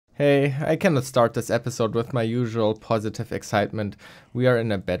Hey, I cannot start this episode with my usual positive excitement. We are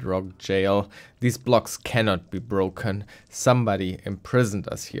in a bedrock jail. These blocks cannot be broken. Somebody imprisoned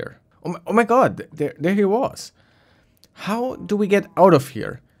us here. Oh my god, there he was. How do we get out of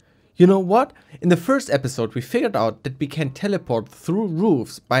here? You know what? In the first episode we figured out that we can teleport through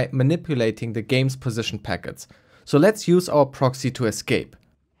roofs by manipulating the game's position packets. So let's use our proxy to escape.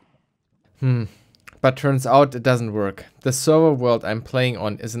 But turns out it doesn't work. The server world I'm playing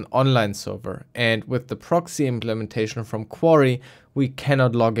on is an online server, and with the proxy implementation from Quarry, we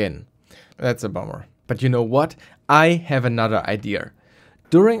cannot log in. That's a bummer. But you know what? I have another idea.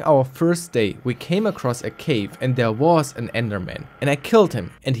 During our first day, we came across a cave and there was an Enderman, and I killed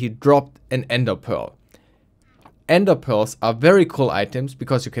him and he dropped an Enderpearl. Enderpearls are very cool items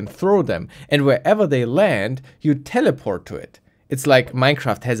because you can throw them, and wherever they land, you teleport to it. It's like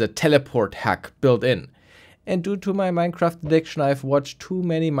Minecraft has a teleport hack built in. And due to my Minecraft addiction, I've watched too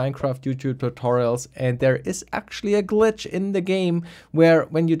many Minecraft YouTube tutorials, and there is actually a glitch in the game where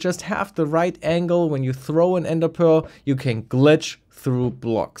when you just have the right angle, when you throw an Enderpearl, you can glitch through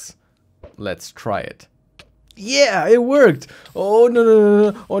blocks. Let's try it. Yeah, it worked! Oh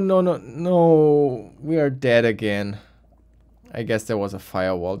no. Oh no. We are dead again. I guess there was a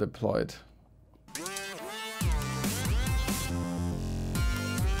firewall deployed.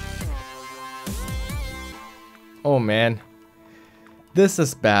 Oh man, this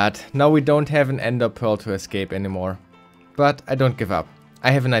is bad. Now we don't have an Enderpearl to escape anymore. But I don't give up.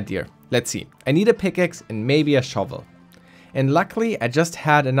 I have an idea. Let's see. I need a pickaxe and maybe a shovel. And luckily I just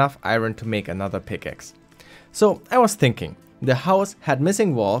had enough iron to make another pickaxe. So I was thinking, the house had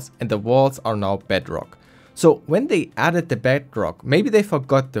missing walls and the walls are now bedrock. So when they added the bedrock, maybe they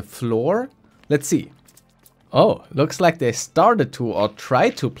forgot the floor? Let's see. Oh, looks like they started to or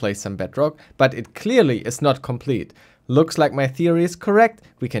tried to place some bedrock, but it clearly is not complete. Looks like my theory is correct.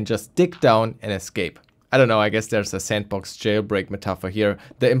 We can just dig down and escape. I don't know, I guess there's a sandbox jailbreak metaphor here.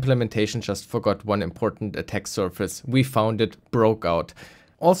 The implementation just forgot one important attack surface. We found it, broke out.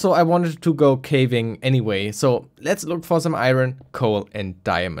 Also, I wanted to go caving anyway, so let's look for some iron, coal and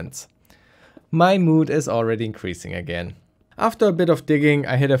diamonds. My mood is already increasing again. After a bit of digging,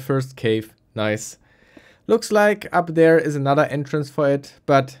 I hit a first cave. Nice. Looks like up there is another entrance for it,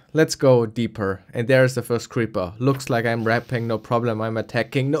 but let's go deeper. And there's the first creeper. Looks like I'm rapping, no problem, I'm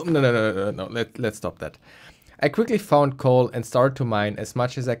attacking. No, let's stop that. I quickly found coal and started to mine as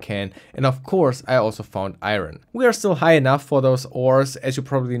much as I can, and of course I also found iron. We are still high enough for those ores. As you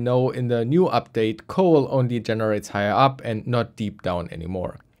probably know, in the new update, coal only generates higher up and not deep down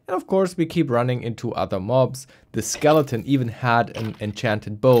anymore. And of course we keep running into other mobs. The skeleton even had an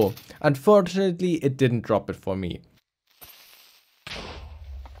enchanted bow. Unfortunately it didn't drop it for me.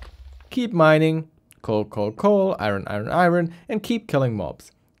 Keep mining, coal, iron, and keep killing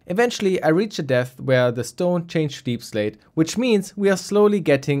mobs. Eventually I reach a depth where the stone changed deep slate, which means we are slowly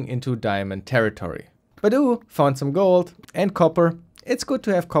getting into diamond territory. But found some gold and copper. It's good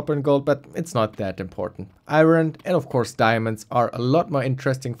to have copper and gold, but it's not that important. Iron and of course diamonds are a lot more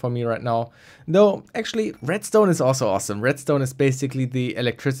interesting for me right now. Though actually redstone is also awesome. Redstone is basically the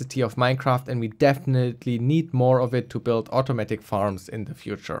electricity of Minecraft, and we definitely need more of it to build automatic farms in the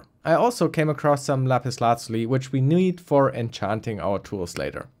future. I also came across some lapis lazuli, which we need for enchanting our tools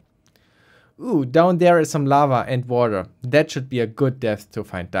later. Down there is some lava and water. That should be a good depth to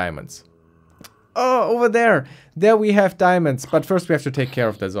find diamonds. Oh, over there! There we have diamonds, but first we have to take care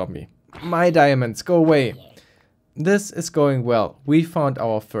of the zombie. My diamonds, go away! This is going well. We found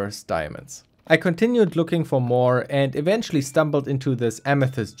our first diamonds. I continued looking for more and eventually stumbled into this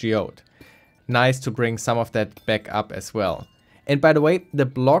amethyst geode. Nice to bring some of that back up as well. And by the way, the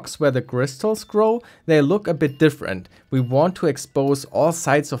blocks where the crystals grow, they look a bit different. We want to expose all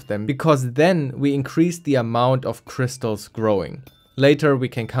sides of them because then we increase the amount of crystals growing. Later we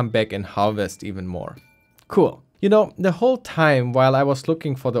can come back and harvest even more. Cool. You know, the whole time while I was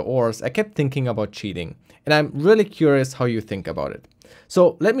looking for the ores, I kept thinking about cheating. And I'm really curious how you think about it.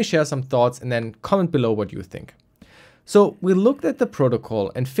 So let me share some thoughts and then comment below what you think. So we looked at the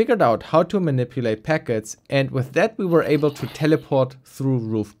protocol and figured out how to manipulate packets, and with that we were able to teleport through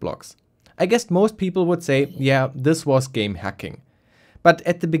roof blocks. I guess most people would say, yeah, this was game hacking. But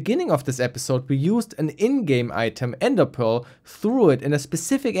at the beginning of this episode, we used an in-game item, Enderpearl, threw it in a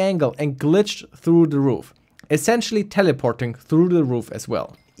specific angle and glitched through the roof, essentially teleporting through the roof as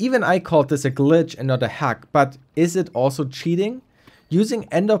well. Even I called this a glitch and not a hack, but is it also cheating? Using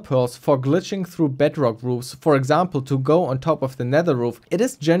Enderpearls for glitching through bedrock roofs, for example to go on top of the nether roof, it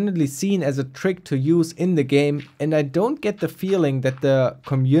is generally seen as a trick to use in the game, and I don't get the feeling that the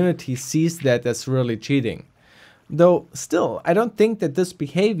community sees that as really cheating. Though still, I don't think that this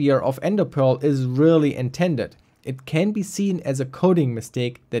behavior of Enderpearl is really intended. It can be seen as a coding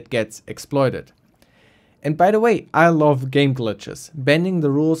mistake that gets exploited. And by the way, I love game glitches, bending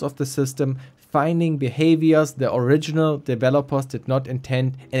the rules of the system, finding behaviors the original developers did not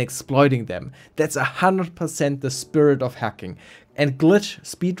intend and exploiting them. That's 100% the spirit of hacking. And glitch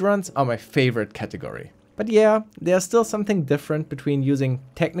speedruns are my favorite category. But yeah, there's still something different between using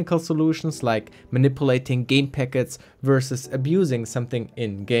technical solutions like manipulating game packets versus abusing something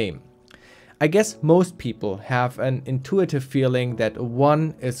in-game. I guess most people have an intuitive feeling that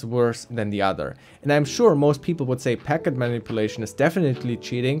one is worse than the other. And I'm sure most people would say packet manipulation is definitely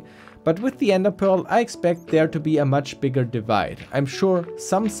cheating, but with the Enderpearl I expect there to be a much bigger divide. I'm sure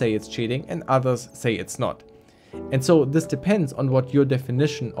some say it's cheating and others say it's not. And so this depends on what your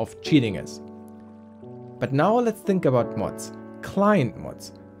definition of cheating is. But now let's think about mods. Client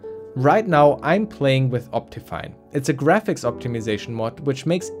mods. Right now I'm playing with Optifine. It's a graphics optimization mod which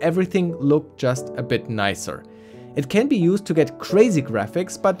makes everything look just a bit nicer. It can be used to get crazy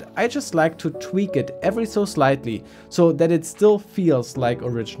graphics, but I just like to tweak it every so slightly so that it still feels like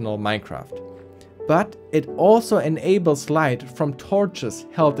original Minecraft. But it also enables light from torches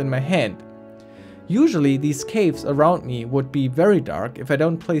held in my hand. Usually these caves around me would be very dark if I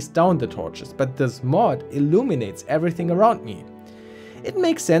don't place down the torches, but this mod illuminates everything around me. It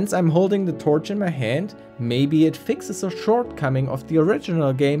makes sense I'm holding the torch in my hand, maybe it fixes a shortcoming of the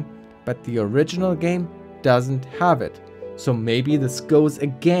original game, but the original game doesn't have it. So maybe this goes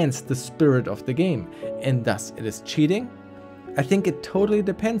against the spirit of the game, and thus it is cheating? I think it totally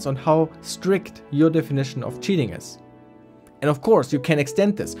depends on how strict your definition of cheating is. And of course you can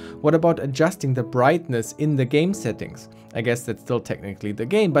extend this. What about adjusting the brightness in the game settings? I guess that's still technically the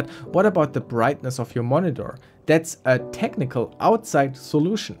game, but what about the brightness of your monitor? That's a technical outside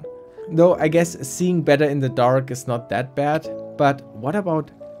solution. Though I guess seeing better in the dark is not that bad, but what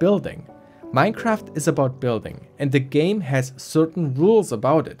about building? Minecraft is about building, and the game has certain rules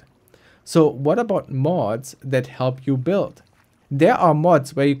about it. So what about mods that help you build? There are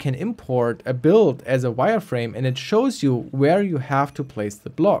mods where you can import a build as a wireframe and it shows you where you have to place the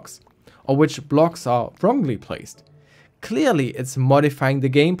blocks, or which blocks are wrongly placed. Clearly it's modifying the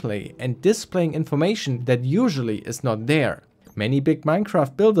gameplay and displaying information that usually is not there. Many big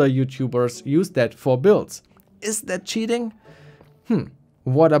Minecraft builder YouTubers use that for builds. Is that cheating?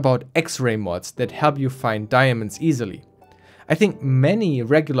 What about X-ray mods that help you find diamonds easily? I think many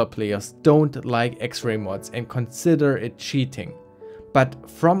regular players don't like X-ray mods and consider it cheating. But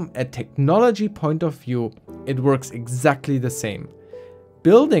from a technology point of view, it works exactly the same.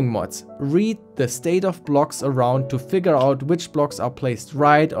 Building mods read the state of blocks around to figure out which blocks are placed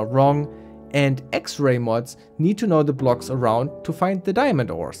right or wrong, and X-ray mods need to know the blocks around to find the diamond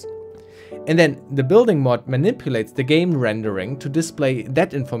ores. And then the building mod manipulates the game rendering to display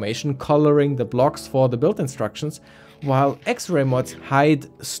that information, coloring the blocks for the build instructions, while X-ray mods hide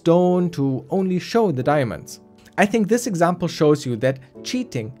stone to only show the diamonds. I think this example shows you that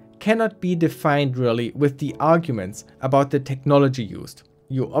cheating cannot be defined really with the arguments about the technology used.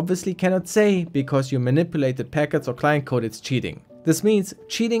 You obviously cannot say because you manipulated packets or client code it's cheating. This means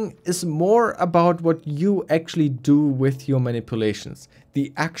cheating is more about what you actually do with your manipulations.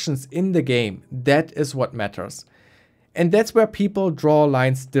 The actions in the game, that is what matters. And that's where people draw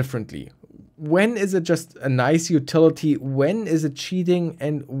lines differently. When is it just a nice utility? When is it cheating?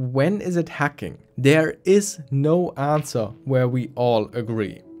 And when is it hacking? There is no answer where we all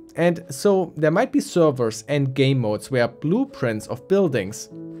agree. And so there might be servers and game modes where blueprints of buildings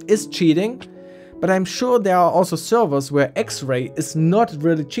is cheating, but I'm sure there are also servers where X-ray is not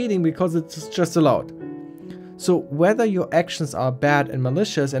really cheating because it's just allowed. So whether your actions are bad and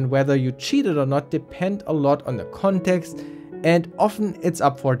malicious and whether you cheated or not depend a lot on the context, and often it's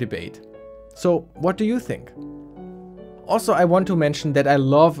up for debate. So what do you think? Also, I want to mention that I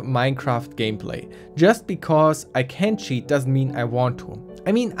love Minecraft gameplay. Just because I can cheat doesn't mean I want to.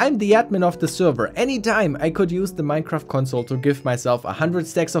 I mean, I'm the admin of the server. Anytime I could use the Minecraft console to give myself 100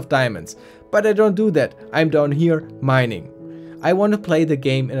 stacks of diamonds. But I don't do that. I'm down here mining. I want to play the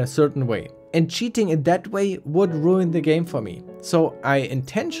game in a certain way. And cheating in that way would ruin the game for me. So I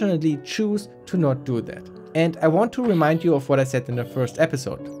intentionally choose to not do that. And I want to remind you of what I said in the first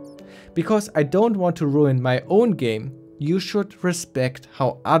episode. Because I don't want to ruin my own game, you should respect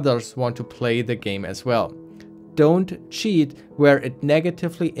how others want to play the game as well. Don't cheat where it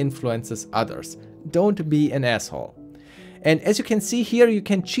negatively influences others. Don't be an asshole. And as you can see here, you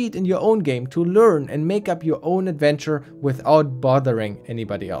can cheat in your own game to learn and make up your own adventure without bothering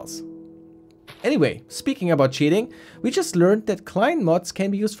anybody else. Anyway, speaking about cheating, we just learned that client mods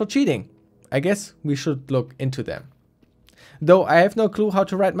can be used for cheating. I guess we should look into them. Though I have no clue how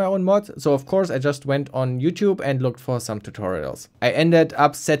to write my own mod, so of course I just went on YouTube and looked for some tutorials. I ended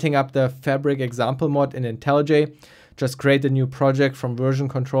up setting up the Fabric example mod in IntelliJ, just create a new project from version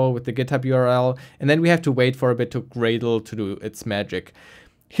control with the GitHub URL, and then we have to wait for a bit to Gradle to do its magic.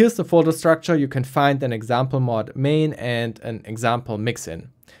 Here's the folder structure. You can find an example mod main and an example mixin.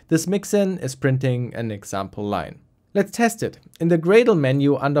 This mixin is printing an example line. Let's test it. In the Gradle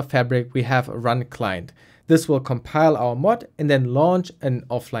menu under Fabric, we have Run Client. This will compile our mod and then launch an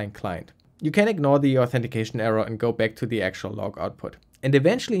offline client. You can ignore the authentication error and go back to the actual log output. And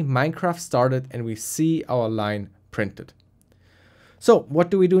eventually Minecraft started and we see our line printed. So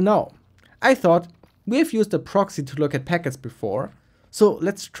what do we do now? I thought we have used a proxy to look at packets before, so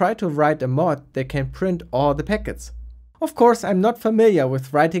let's try to write a mod that can print all the packets. Of course, I'm not familiar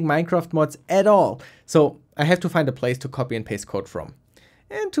with writing Minecraft mods at all, so I have to find a place to copy and paste code from.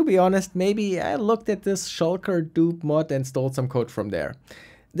 And to be honest, maybe I looked at this shulker dupe mod and stole some code from there.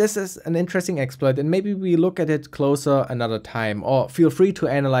 This is an interesting exploit and maybe we look at it closer another time, or feel free to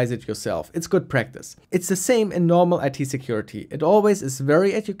analyze it yourself. It's good practice. It's the same in normal IT security. It always is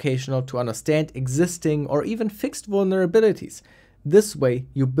very educational to understand existing or even fixed vulnerabilities. This way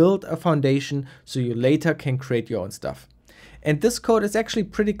you build a foundation so you later can create your own stuff. And this code is actually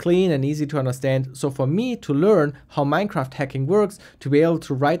pretty clean and easy to understand, so for me to learn how Minecraft hacking works, to be able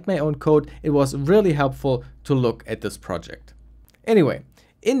to write my own code, it was really helpful to look at this project. Anyway,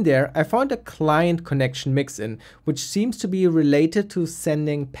 in there I found a client connection mixin, which seems to be related to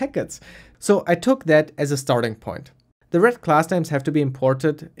sending packets, so I took that as a starting point. The red class names have to be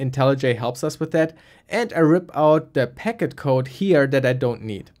imported, IntelliJ helps us with that, and I rip out the packet code here that I don't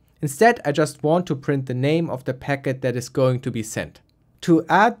need. Instead, I just want to print the name of the packet that is going to be sent. To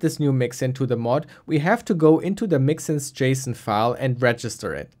add this new mixin to the mod, we have to go into the mixins JSON file and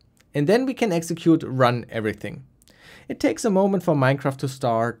register it. And then we can execute run everything. It takes a moment for Minecraft to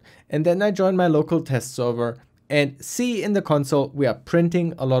start, and then I join my local test server and see in the console we are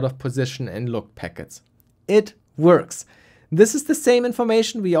printing a lot of position and look packets. It works. This is the same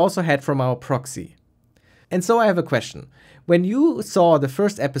information we also had from our proxy. And so I have a question. When you saw the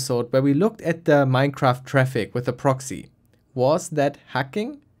first episode where we looked at the Minecraft traffic with a proxy, was that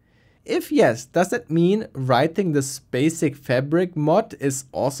hacking? If yes, does that mean writing this basic Fabric mod is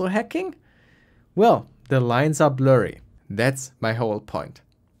also hacking? Well, the lines are blurry. That's my whole point.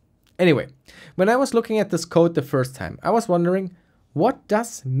 Anyway, when I was looking at this code the first time, I was wondering, what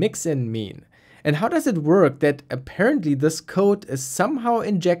does mixin mean? And how does it work that apparently this code is somehow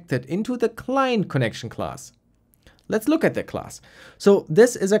injected into the client connection class? Let's look at the class. So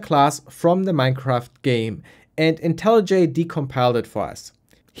this is a class from the Minecraft game and IntelliJ decompiled it for us.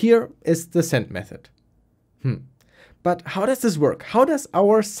 Here is the send method. But how does this work? How does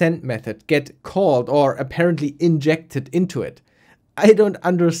our send method get called or apparently injected into it? I don't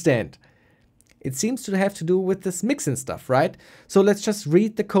understand. It seems to have to do with this mixin stuff, right? So let's just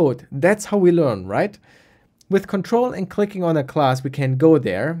read the code. That's how we learn, right? With control and clicking on a class, we can go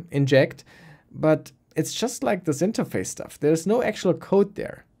there, inject, but it's just like this interface stuff. There's no actual code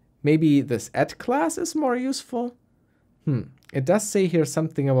there. Maybe this add class is more useful? It does say here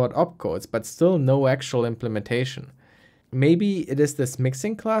something about opcodes, but still no actual implementation. Maybe it is this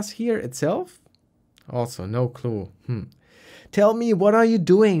mixin class here itself? Also no clue. Tell me, what are you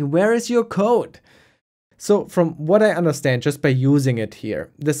doing? Where is your code? So from what I understand just by using it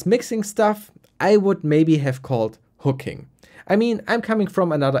here, this mixing stuff I would maybe have called hooking. I mean, I'm coming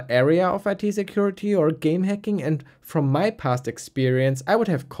from another area of IT security or game hacking, and from my past experience, I would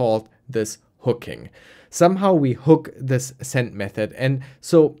have called this hooking. Somehow we hook this send method, and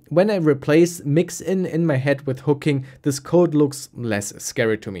so when I replace mixin in my head with hooking, this code looks less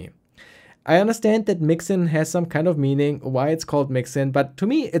scary to me. I understand that mixin has some kind of meaning, why it's called mixin, but to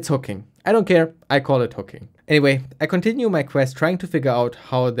me it's hooking. I don't care, I call it hooking. Anyway, I continue my quest trying to figure out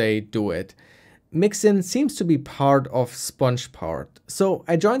how they do it. Mixin seems to be part of SpongePowered, so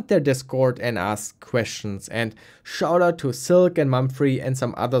I joined their Discord and asked questions, and shout out to Silk and Mumfrey and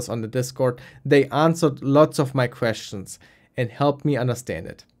some others on the Discord. They answered lots of my questions and helped me understand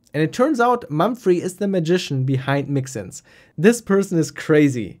it. And it turns out Mumfrey is the magician behind mixins. This person is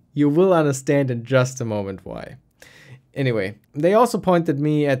crazy. You will understand in just a moment why. Anyway, they also pointed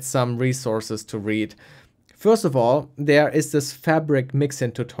me at some resources to read. First of all, there is this Fabric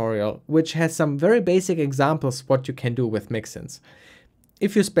mixin tutorial, which has some very basic examples what you can do with mixins.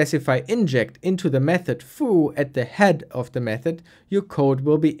 If you specify inject into the method foo at the head of the method, your code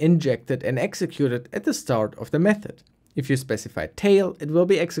will be injected and executed at the start of the method. If you specify tail, it will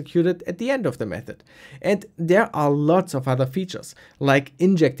be executed at the end of the method. And there are lots of other features, like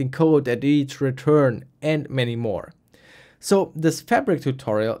injecting code at each return and many more. So this Fabric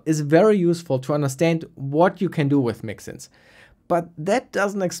tutorial is very useful to understand what you can do with mixins. But that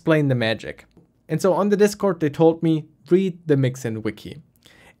doesn't explain the magic. And so on the Discord they told me, read the Mixin wiki.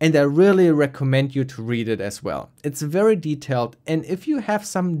 And I really recommend you to read it as well. It's very detailed, and if you have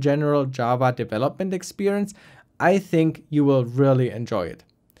some general Java development experience, I think you will really enjoy it.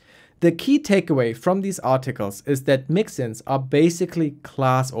 The key takeaway from these articles is that mixins are basically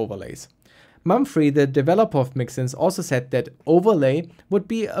class overlays. Mumphrey, the developer of mixins, also said that overlay would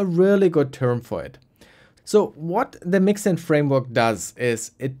be a really good term for it. So what the mixin framework does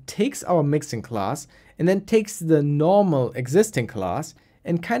is it takes our mixin class and then takes the normal existing class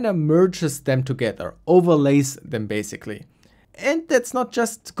and kind of merges them together, overlays them basically. And that's not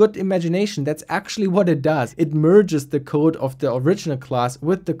just good imagination, that's actually what it does. It merges the code of the original class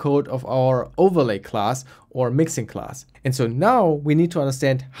with the code of our overlay class or mixin class. And so now we need to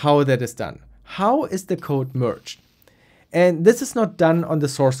understand how that is done. How is the code merged? And this is not done on the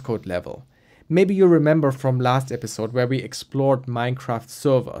source code level. Maybe you remember from last episode where we explored Minecraft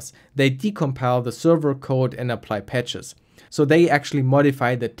servers. They decompile the server code and apply patches. So they actually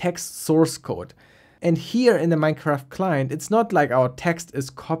modify the text source code. And here in the Minecraft client, it's not like our text is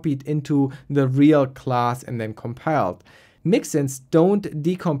copied into the real class and then compiled. Mixins don't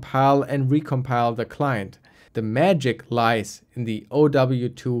decompile and recompile the client. The magic lies in the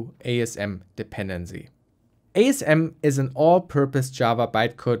OW2 ASM dependency. ASM is an all-purpose Java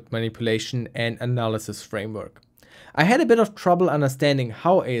bytecode manipulation and analysis framework. I had a bit of trouble understanding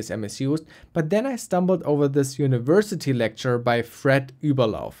how ASM is used, but then I stumbled over this university lecture by Fred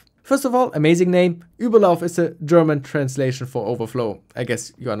Überlauf. First of all, amazing name. Überlauf is a German translation for overflow. I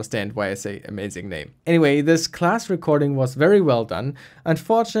guess you understand why I say amazing name. Anyway, this class recording was very well done.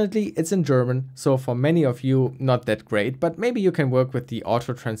 Unfortunately, it's in German, so for many of you, not that great, but maybe you can work with the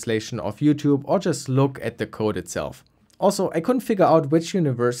auto translation of YouTube or just look at the code itself. Also, I couldn't figure out which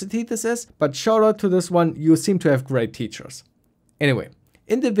university this is, but shout out to this one, you seem to have great teachers. Anyway,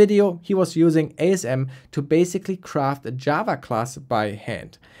 in the video, he was using ASM to basically craft a Java class by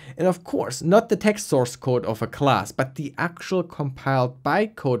hand. And of course, not the text source code of a class, but the actual compiled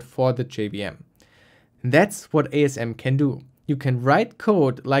bytecode for the JVM. That's what ASM can do. You can write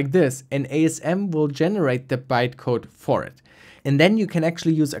code like this and ASM will generate the bytecode for it. And then you can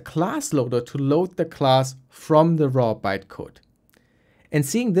actually use a class loader to load the class from the raw bytecode. And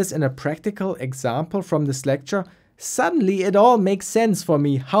seeing this in a practical example from this lecture, suddenly it all makes sense for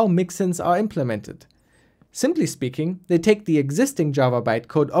me how mixins are implemented. Simply speaking, they take the existing Java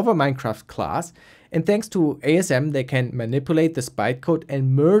bytecode of a Minecraft class, and thanks to ASM they can manipulate this bytecode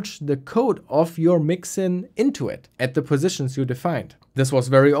and merge the code of your mixin into it at the positions you defined. This was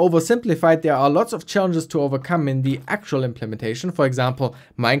very oversimplified. There are lots of challenges to overcome in the actual implementation. For example,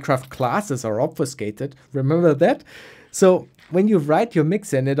 Minecraft classes are obfuscated. Remember that? So when you write your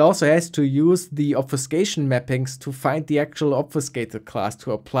mixin, it also has to use the obfuscation mappings to find the actual obfuscated class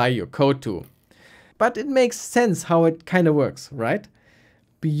to apply your code to. But it makes sense how it kind of works, right?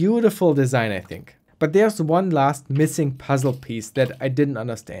 Beautiful design, I think. But there's one last missing puzzle piece that I didn't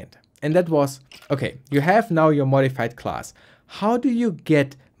understand. And that was, okay, you have now your modified class. How do you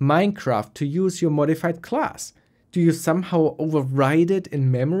get Minecraft to use your modified class? Do you somehow override it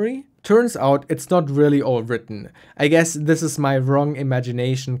in memory? Turns out it's not really all written. I guess this is my wrong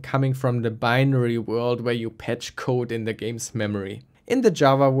imagination coming from the binary world where you patch code in the game's memory. In the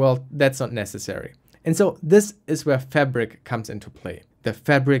Java world, that's not necessary. And so this is where Fabric comes into play, the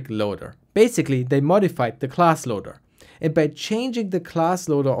Fabric loader. Basically, they modified the class loader. And by changing the class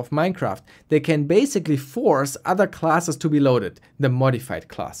loader of Minecraft, they can basically force other classes to be loaded, the modified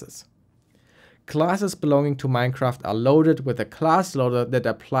classes. Classes belonging to Minecraft are loaded with a class loader that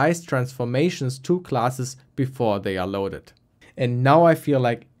applies transformations to classes before they are loaded. And now I feel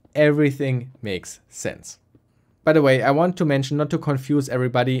like everything makes sense. By the way, I want to mention, not to confuse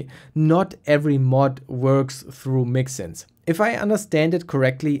everybody, not every mod works through mixins. If I understand it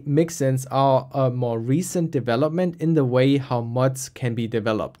correctly, mixins are a more recent development in the way how mods can be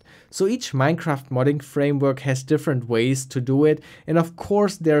developed. So each Minecraft modding framework has different ways to do it, and of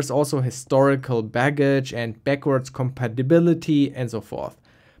course there's also historical baggage and backwards compatibility and so forth.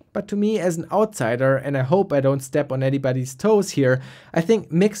 But to me as an outsider, and I hope I don't step on anybody's toes here, I think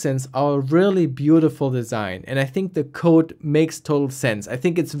mixins are a really beautiful design, and I think the code makes total sense. I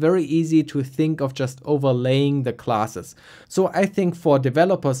think it's very easy to think of just overlaying the classes. So I think for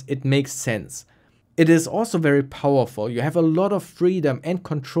developers it makes sense. It is also very powerful. You have a lot of freedom and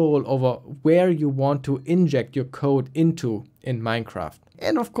control over where you want to inject your code into in Minecraft.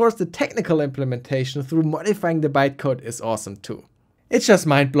 And of course, the technical implementation through modifying the bytecode is awesome too. It's just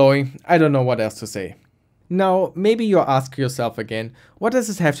mind-blowing. I don't know what else to say. Now, maybe you ask yourself again, what does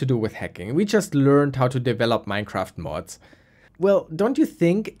this have to do with hacking? We just learned how to develop Minecraft mods. Well, don't you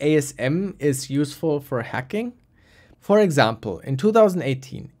think ASM is useful for hacking? For example, in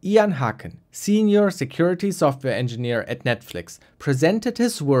 2018, Ian Haken, senior security software engineer at Netflix, presented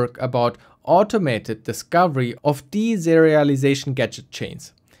his work about automated discovery of deserialization gadget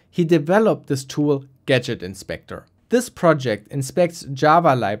chains. He developed this tool, Gadget Inspector. This project inspects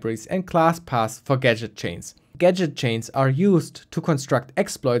Java libraries and class paths for gadget chains. Gadget chains are used to construct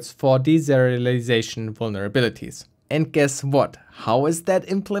exploits for deserialization vulnerabilities. And guess what? How is that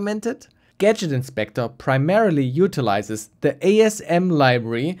implemented? Gadget Inspector primarily utilizes the ASM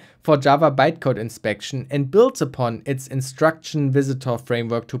library for Java bytecode inspection and builds upon its instruction visitor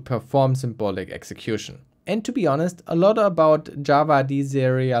framework to perform symbolic execution. And to be honest, a lot about Java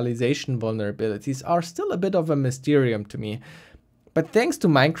deserialization vulnerabilities are still a bit of a mysterium to me. But thanks to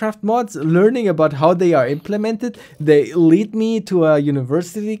Minecraft mods, learning about how they are implemented, they lead me to a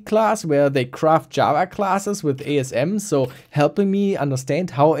university class where they craft Java classes with ASM, so helping me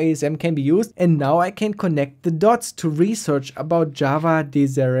understand how ASM can be used, and now I can connect the dots to research about Java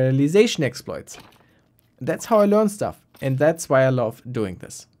deserialization exploits. That's how I learn stuff, and that's why I love doing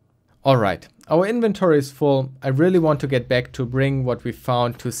this. Alright, our inventory is full. I really want to get back to bring what we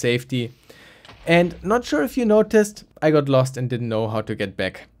found to safety. And not sure if you noticed, I got lost and didn't know how to get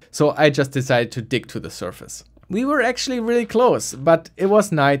back. So I just decided to dig to the surface. We were actually really close, but it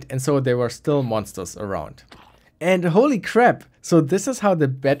was night and so there were still monsters around. And holy crap, so this is how the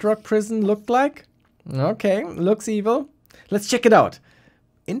bedrock prison looked like? Okay, looks evil. Let's check it out.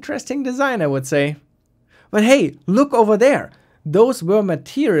 Interesting design, I would say. But hey, look over there. Those were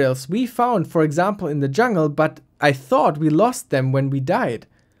materials we found, for example, in the jungle, but I thought we lost them when we died.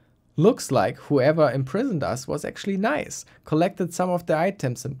 Looks like whoever imprisoned us was actually nice, collected some of the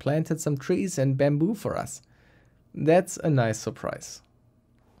items and planted some trees and bamboo for us. That's a nice surprise.